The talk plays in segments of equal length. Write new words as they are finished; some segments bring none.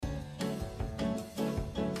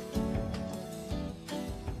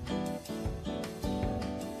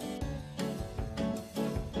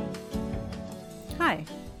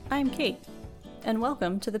I'm Kate, and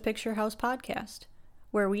welcome to the Picture House Podcast,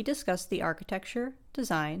 where we discuss the architecture,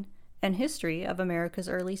 design, and history of America's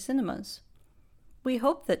early cinemas. We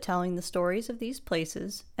hope that telling the stories of these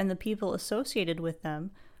places and the people associated with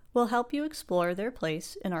them will help you explore their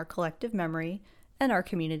place in our collective memory and our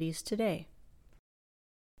communities today.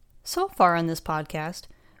 So far on this podcast,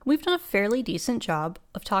 we've done a fairly decent job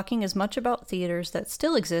of talking as much about theaters that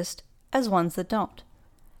still exist as ones that don't.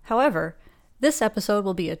 However, this episode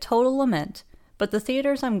will be a total lament, but the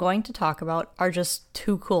theaters I'm going to talk about are just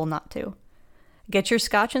too cool not to. Get your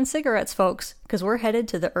scotch and cigarettes, folks, because we're headed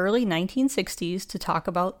to the early 1960s to talk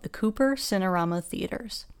about the Cooper Cinerama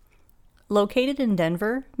Theaters. Located in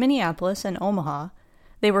Denver, Minneapolis, and Omaha,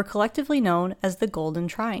 they were collectively known as the Golden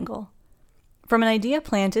Triangle. From an idea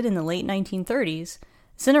planted in the late 1930s,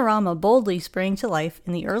 Cinerama boldly sprang to life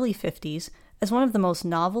in the early 50s as one of the most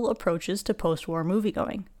novel approaches to post-war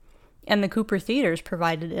moviegoing, and the Cooper Theaters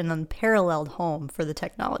provided an unparalleled home for the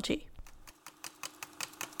technology.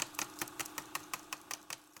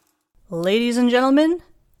 Ladies and gentlemen,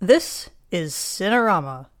 this is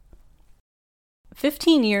Cinerama.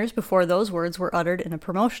 15 years before those words were uttered in a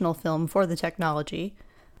promotional film for the technology,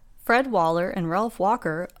 Fred Waller and Ralph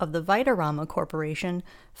Walker of the Vitarama Corporation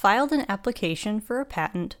filed an application for a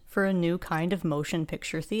patent for a new kind of motion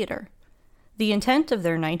picture theater. The intent of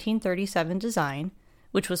their 1937 design,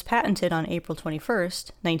 which was patented on April 21,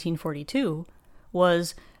 1942,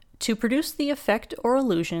 was to produce the effect or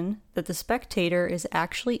illusion that the spectator is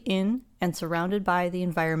actually in and surrounded by the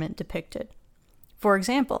environment depicted. For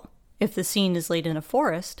example, if the scene is laid in a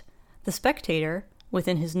forest, the spectator,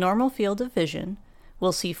 within his normal field of vision,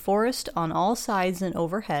 will see forest on all sides and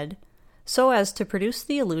overhead, so as to produce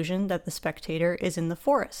the illusion that the spectator is in the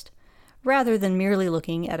forest, rather than merely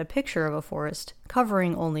looking at a picture of a forest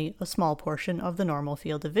covering only a small portion of the normal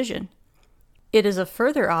field of vision. It is a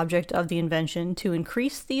further object of the invention to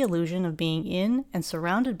increase the illusion of being in and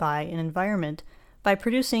surrounded by an environment by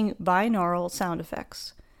producing binaural sound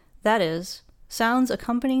effects. That is, sounds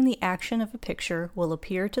accompanying the action of a picture will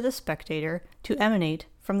appear to the spectator to emanate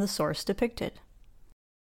from the source depicted.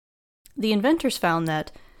 The inventors found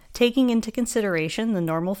that, taking into consideration the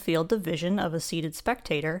normal field of vision of a seated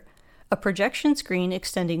spectator, a projection screen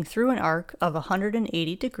extending through an arc of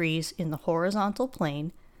 180 degrees in the horizontal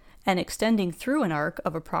plane and extending through an arc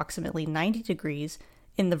of approximately 90 degrees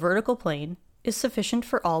in the vertical plane is sufficient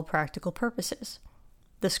for all practical purposes.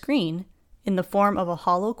 The screen, in the form of a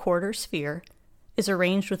hollow quarter sphere, is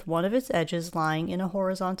arranged with one of its edges lying in a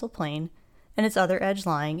horizontal plane and its other edge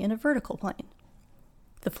lying in a vertical plane.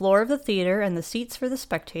 The floor of the theater and the seats for the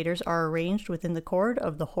spectators are arranged within the chord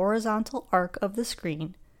of the horizontal arc of the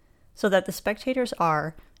screen, so that the spectators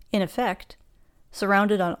are, in effect,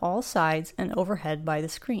 surrounded on all sides and overhead by the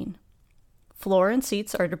screen. Floor and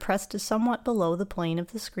seats are depressed to somewhat below the plane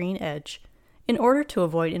of the screen edge in order to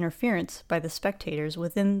avoid interference by the spectators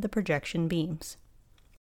within the projection beams.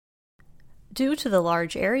 Due to the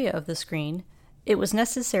large area of the screen, it was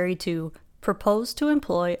necessary to propose to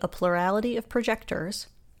employ a plurality of projectors,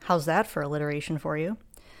 how's that for alliteration for you,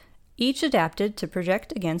 each adapted to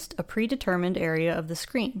project against a predetermined area of the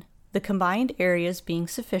screen, the combined areas being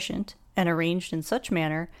sufficient and arranged in such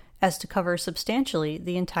manner as to cover substantially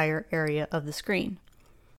the entire area of the screen.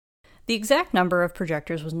 The exact number of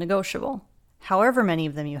projectors was negotiable. However many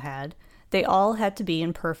of them you had, they all had to be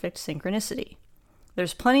in perfect synchronicity.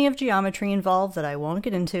 There's plenty of geometry involved that I won't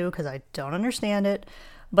get into because I don't understand it,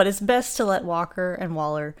 but it's best to let Walker and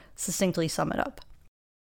Waller succinctly sum it up.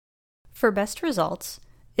 For best results,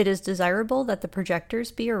 it is desirable that the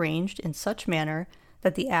projectors be arranged in such manner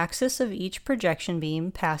that the axis of each projection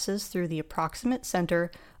beam passes through the approximate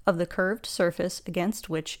center of the curved surface against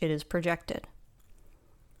which it is projected.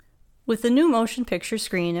 With the new motion picture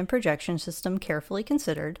screen and projection system carefully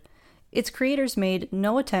considered, its creators made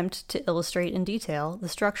no attempt to illustrate in detail the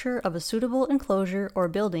structure of a suitable enclosure or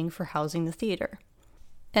building for housing the theater.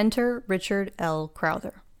 Enter Richard L.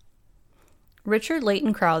 Crowther. Richard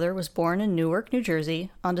Leighton Crowther was born in Newark, New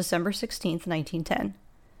Jersey on December 16, 1910.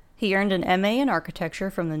 He earned an M.A. in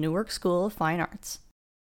architecture from the Newark School of Fine Arts.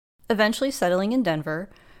 Eventually settling in Denver,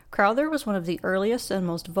 Crowther was one of the earliest and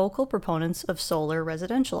most vocal proponents of solar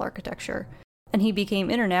residential architecture, and he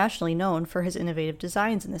became internationally known for his innovative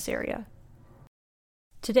designs in this area.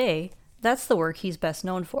 Today, that's the work he's best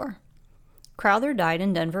known for. Crowther died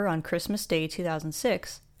in Denver on Christmas Day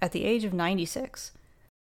 2006 at the age of 96.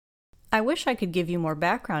 I wish I could give you more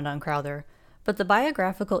background on Crowther, but the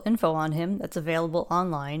biographical info on him that's available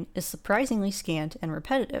online is surprisingly scant and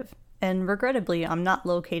repetitive, and regrettably I'm not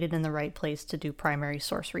located in the right place to do primary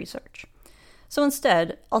source research. So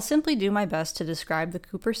instead, I'll simply do my best to describe the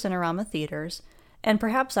Cooper Cinerama theaters, and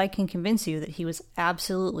perhaps I can convince you that he was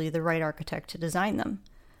absolutely the right architect to design them.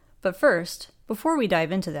 But first, before we dive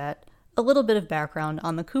into that, a little bit of background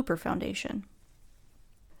on the Cooper Foundation.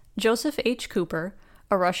 Joseph H. Cooper,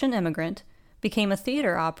 a Russian immigrant, became a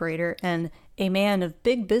theater operator and a man of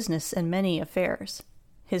big business and many affairs.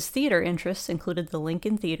 His theater interests included the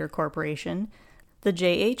Lincoln Theater Corporation, the J.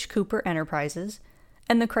 H. Cooper Enterprises,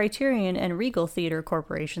 and the Criterion and Regal Theater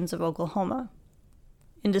Corporations of Oklahoma.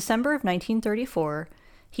 In December of 1934,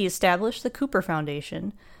 he established the Cooper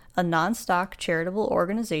Foundation, a non-stock charitable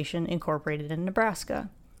organization incorporated in Nebraska.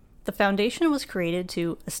 The foundation was created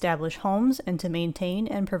to establish homes and to maintain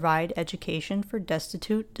and provide education for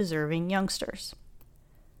destitute, deserving youngsters.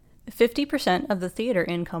 50% of the theater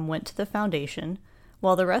income went to the foundation,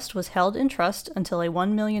 while the rest was held in trust until a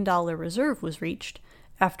 $1 million reserve was reached,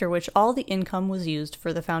 after which all the income was used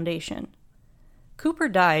for the foundation. Cooper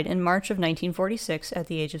died in March of 1946 at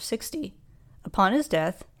the age of 60. Upon his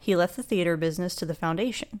death, he left the theater business to the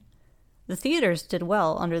foundation. The theaters did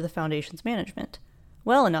well under the foundation's management.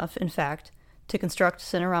 Well enough, in fact, to construct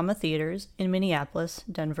Cinerama theaters in Minneapolis,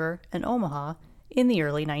 Denver, and Omaha in the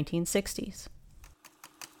early 1960s.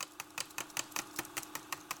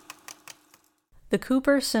 The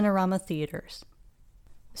Cooper Cinerama Theaters.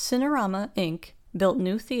 Cinerama, Inc. built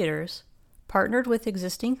new theaters, partnered with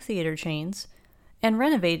existing theater chains, and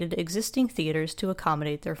renovated existing theaters to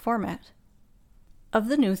accommodate their format. Of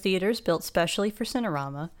the new theaters built specially for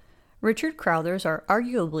Cinerama, Richard Crowther's are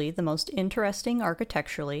arguably the most interesting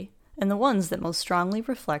architecturally, and the ones that most strongly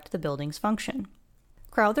reflect the building's function.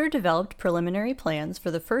 Crowther developed preliminary plans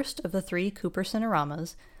for the first of the 3 Cooper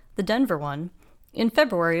Cineramas, the Denver one, in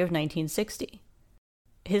February of 1960.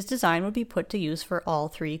 His design would be put to use for all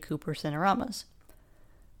 3 Cooper Cineramas.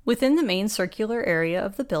 Within the main circular area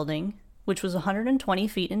of the building, which was 120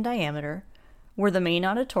 feet in diameter, were the main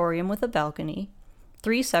auditorium with a balcony,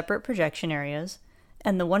 3 separate projection areas,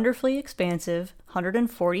 and the wonderfully expansive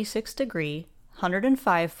 146-degree,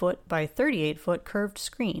 105-foot by 38-foot curved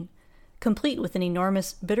screen, complete with an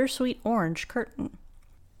enormous bittersweet orange curtain.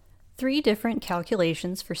 3 different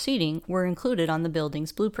calculations for seating were included on the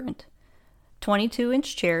building's blueprint.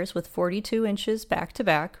 22-inch chairs with 42 inches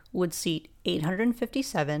back-to-back would seat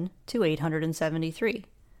 857 to 873.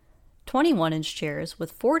 21-inch chairs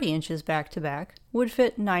with 40 inches back-to-back would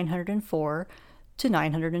fit 904 to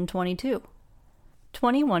 922.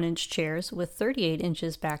 21-inch chairs with 38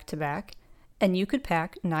 inches back-to-back, and you could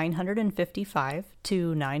pack 955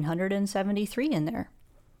 to 973 in there.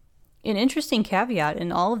 An interesting caveat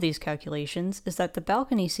in all of these calculations is that the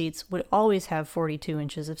balcony seats would always have 42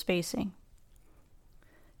 inches of spacing.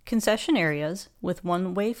 Concession areas, with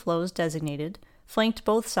one-way flows designated, flanked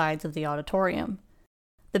both sides of the auditorium.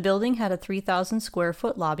 The building had a 3,000 square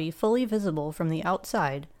foot lobby fully visible from the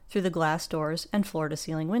outside through the glass doors and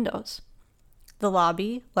floor-to-ceiling windows. The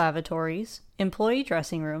lobby, lavatories, employee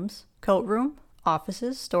dressing rooms, coat room,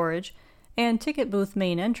 offices, storage, and ticket booth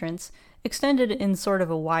main entrance extended in sort of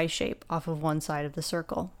a Y shape off of one side of the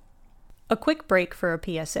circle. A quick break for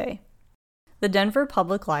a PSA. The Denver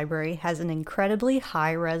Public Library has an incredibly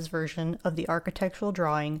high-res version of the architectural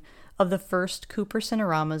drawing of the first Cooper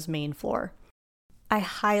Cinerama's main floor. I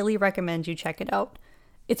highly recommend you check it out.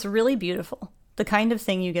 It's really beautiful, the kind of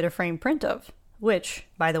thing you get a framed print of, which,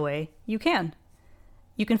 by the way, you can.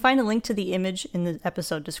 You can find a link to the image in the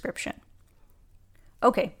episode description.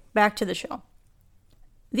 Okay, back to the show.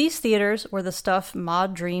 These theaters were the stuff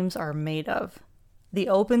mod dreams are made of. The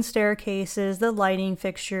open staircases, the lighting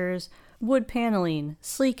fixtures, wood paneling,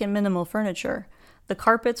 sleek and minimal furniture, the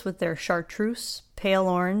carpets with their chartreuse, pale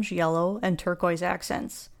orange, yellow, and turquoise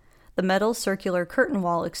accents, the metal circular curtain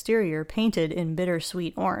wall exterior painted in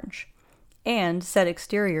bittersweet orange, and said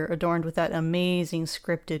exterior adorned with that amazing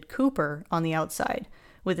scripted Cooper on the outside,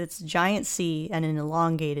 with its giant C and an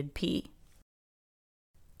elongated P.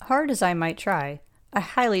 Hard as I might try, I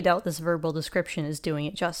highly doubt this verbal description is doing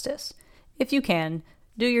it justice. If you can,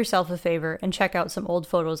 do yourself a favor and check out some old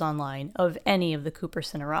photos online of any of the Cooper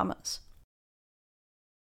Cineramas.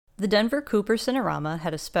 The Denver Cooper Cinerama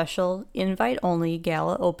had a special, invite-only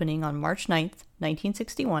gala opening on March 9th,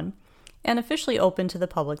 1961, and officially opened to the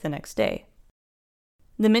public the next day.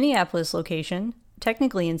 The Minneapolis location,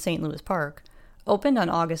 technically in St. Louis Park, opened on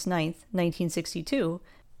August 9th, 1962,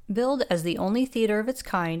 billed as the only theater of its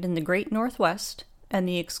kind in the Great Northwest and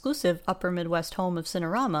the exclusive Upper Midwest home of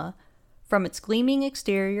Cinerama. From its gleaming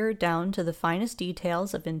exterior down to the finest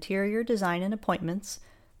details of interior design and appointments,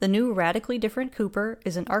 the new radically different Cooper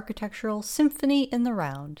is an architectural symphony in the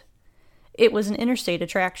round. It was an interstate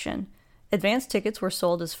attraction, Advance tickets were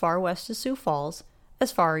sold as far west as Sioux Falls,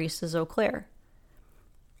 as far east as Eau Claire.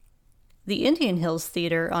 The Indian Hills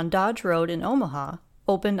Theater on Dodge Road in Omaha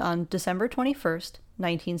opened on December 21st,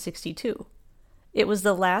 1962. It was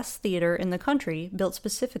the last theater in the country built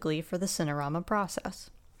specifically for the Cinerama process.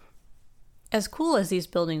 As cool as these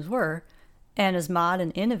buildings were, and as mod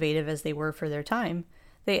and innovative as they were for their time,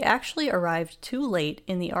 they actually arrived too late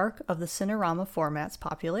in the arc of the Cinerama format's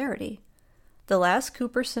popularity. The last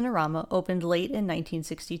Cooper Cinerama opened late in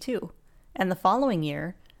 1962, and the following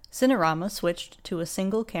year, Cinerama switched to a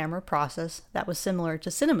single-camera process that was similar to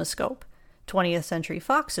CinemaScope, 20th Century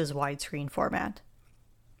Fox's widescreen format.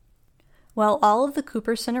 While all of the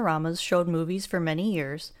Cooper Cineramas showed movies for many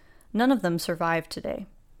years, none of them survived today.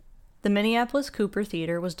 The Minneapolis Cooper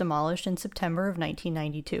Theater was demolished in September of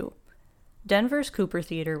 1992. Denver's Cooper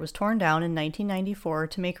Theater was torn down in 1994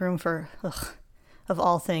 to make room for, of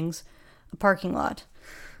all things, a parking lot.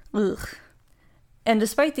 And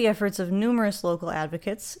despite the efforts of numerous local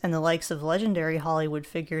advocates and the likes of legendary Hollywood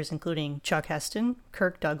figures including Chuck Heston,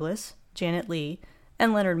 Kirk Douglas, Janet Leigh,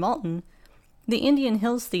 and Leonard Maltin, the Indian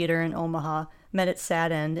Hills Theater in Omaha met its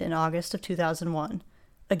sad end in August of 2001,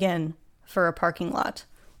 again, for a parking lot.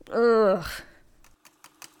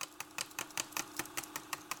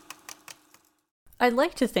 I'd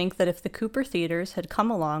like to think that if the Cooper Theaters had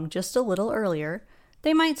come along just a little earlier,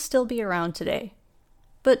 they might still be around today.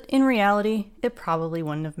 But in reality, it probably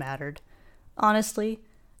wouldn't have mattered. Honestly,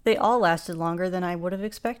 they all lasted longer than I would have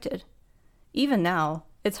expected. Even now,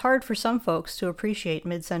 it's hard for some folks to appreciate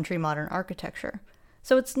mid-century modern architecture,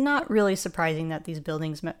 so it's not really surprising that these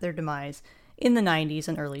buildings met their demise in the 90s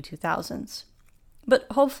and early 2000s. But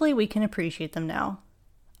hopefully we can appreciate them now.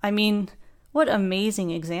 I mean, what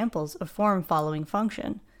amazing examples of form following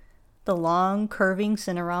function. The long, curving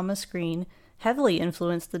Cinerama screen heavily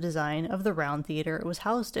influenced the design of the round theater it was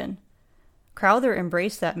housed in. Crowther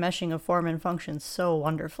embraced that meshing of form and function so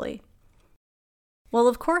wonderfully. Well,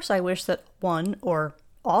 of course I wish that one or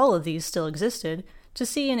all of these still existed to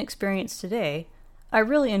see and experience today. I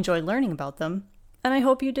really enjoyed learning about them, and I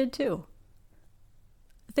hope you did too.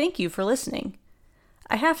 Thank you for listening.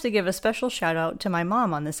 I have to give a special shout out to my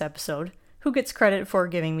mom on this episode, who gets credit for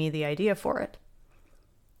giving me the idea for it.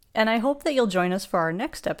 And I hope that you'll join us for our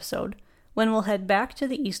next episode, when we'll head back to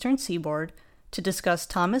the Eastern Seaboard to discuss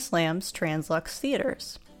Thomas Lamb's Translux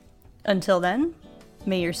Theaters. Until then,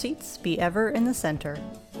 may your seats be ever in the center.